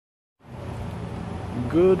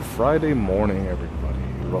Good Friday morning, everybody.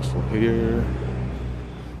 Russell here.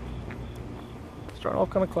 Starting off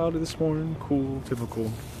kind of cloudy this morning. Cool, typical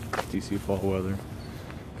DC fall weather.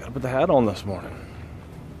 Gotta put the hat on this morning.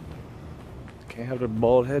 Can't have the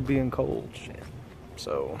bald head being cold. Shit.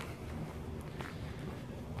 So,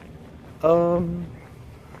 I don't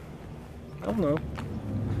know.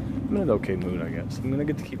 I'm in an okay mood, I guess. I'm gonna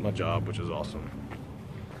get to keep my job, which is awesome.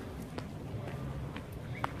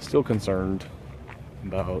 Still concerned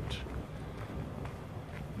about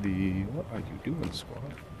the... What are you doing,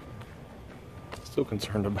 squad? Still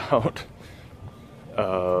concerned about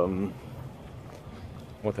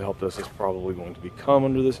what the help desk is probably going to become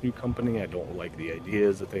under this new company. I don't like the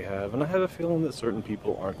ideas that they have, and I have a feeling that certain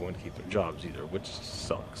people aren't going to keep their jobs either, which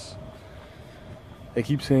sucks. They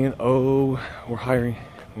keep saying, oh, we're hiring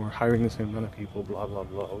the same amount of people, blah, blah,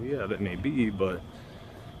 blah. Oh, yeah, that may be, but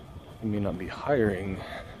you may not be hiring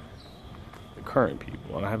the current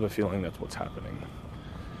people, and I have a feeling that's what's happening.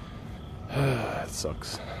 It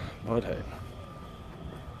sucks, but hey.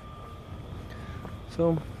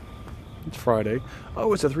 So, it's Friday.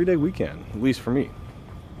 Oh, it's a 3-day weekend, at least for me.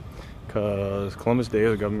 Because Columbus Day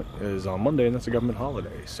of the government is on Monday, and that's a government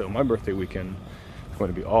holiday. So my birthday weekend is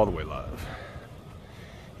going to be all the way live.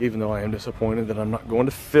 Even though I am disappointed that I'm not going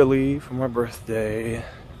to Philly for my birthday. I'm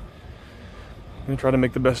going to try to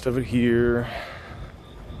make the best of it here.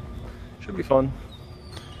 Should be fun.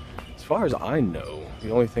 As far as I know,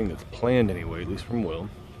 the only thing that's planned anyway, at least from Will,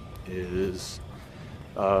 is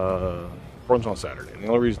brunch on Saturday. And the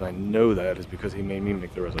only reason I know that is because he made me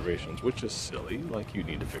make the reservations, which is silly. Like, you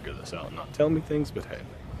need to figure this out, not tell me things, but hey.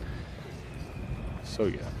 So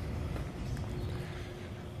yeah.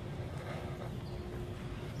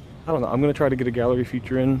 I don't know, I'm going to try to get a gallery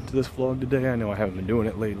feature into this vlog today. I know I haven't been doing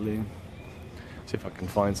it lately. See if I can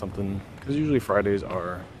find something, because usually Fridays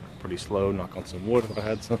are pretty slow. Knock on some wood if I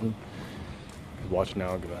had something. Watch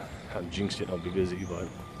now, I'm gonna have jinxed it and I'll be busy, but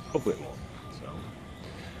hopefully it won't. So,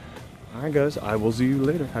 alright guys, I will see you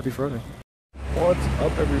later. Happy Friday. What's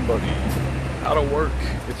up, everybody? Out of work.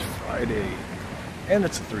 It's Friday, and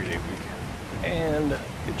it's a 3-day weekend, and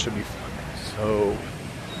it should be fun. So,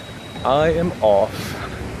 I am off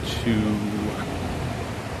to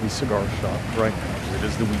the cigar shop right now. It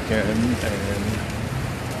is the weekend, and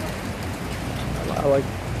I like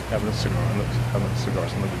having a cigar having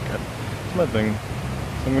cigars on the weekend. It's my thing. So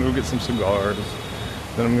I'm gonna go get some cigars,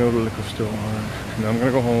 then I'm gonna go to the liquor store, and then I'm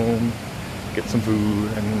gonna go home, get some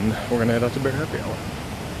food, and we're gonna head out to Bear Happy Hour.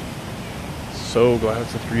 So glad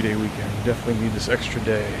it's a 3-day weekend. Definitely need this extra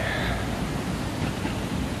day.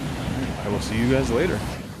 I will see you guys later.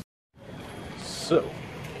 So,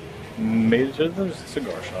 made it to the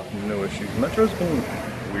cigar shop, no issues. Metro's been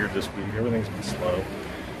weird this week. Everything's been slow.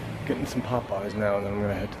 Getting some Popeyes now, and then I'm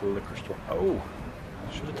gonna head to the liquor store. Oh,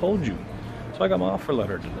 I should have told you. So I got my offer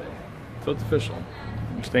letter today. So it's official.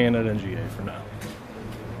 I'm staying at NGA for now.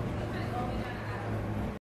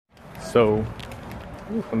 So,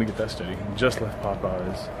 let me get that steady. Just left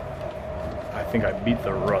Popeyes. I think I beat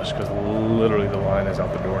the rush because literally the line is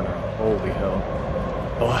out the door now. Holy hell.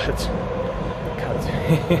 But, God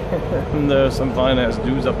damn, there's some fine ass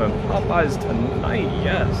dudes up in Popeyes tonight,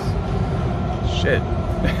 yes. Shit.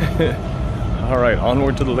 Alright,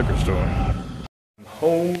 onward to the liquor store. I'm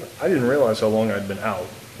home. I didn't realize how long I'd been out.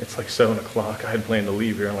 It's like 7 o'clock. I had planned to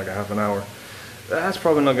leave here in like a half an hour. That's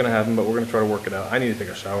probably not going to happen, but we're going to try to work it out. I need to take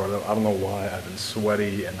a shower though. I don't know why. I've been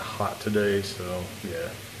sweaty and hot today, so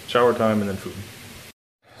yeah. Shower time and then food.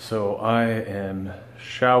 So I am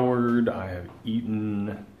showered, I have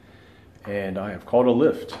eaten, and I have called a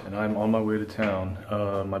Lyft, and I'm on my way to town.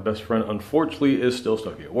 My best friend, unfortunately, is still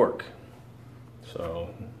stuck at work. So,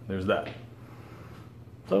 there's that.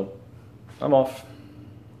 So, I'm off.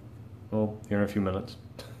 Well, here in a few minutes.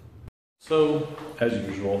 So, as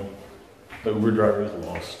usual, the Uber driver is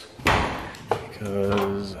lost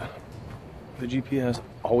because the GPS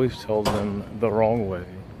always tells them the wrong way.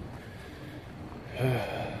 It's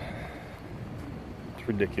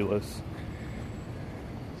ridiculous.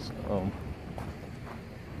 So,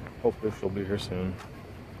 hopefully she'll be here soon.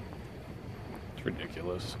 It's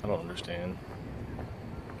ridiculous. I don't understand.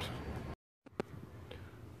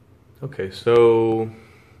 Okay, so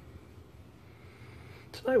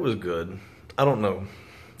tonight was good. I don't know.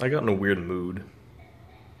 I got in a weird mood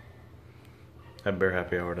at Bear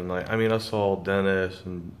Happy Hour tonight. I mean, I saw Dennis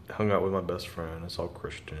and hung out with my best friend. I saw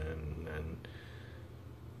Christian, and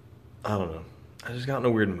I don't know. I just got in a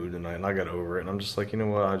weird mood tonight, and I got over it. And I'm just like, you know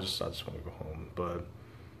what? I just want to go home. But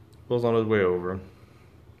Will's on his way over.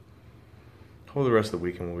 Hopefully the rest of the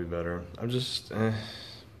weekend will be better. I'm just,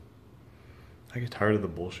 I get tired of the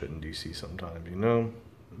bullshit in DC sometimes, you know?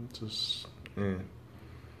 It's just,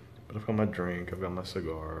 But I've got my drink, I've got my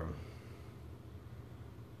cigar.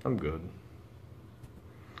 I'm good.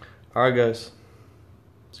 Alright, guys.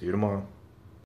 See you tomorrow.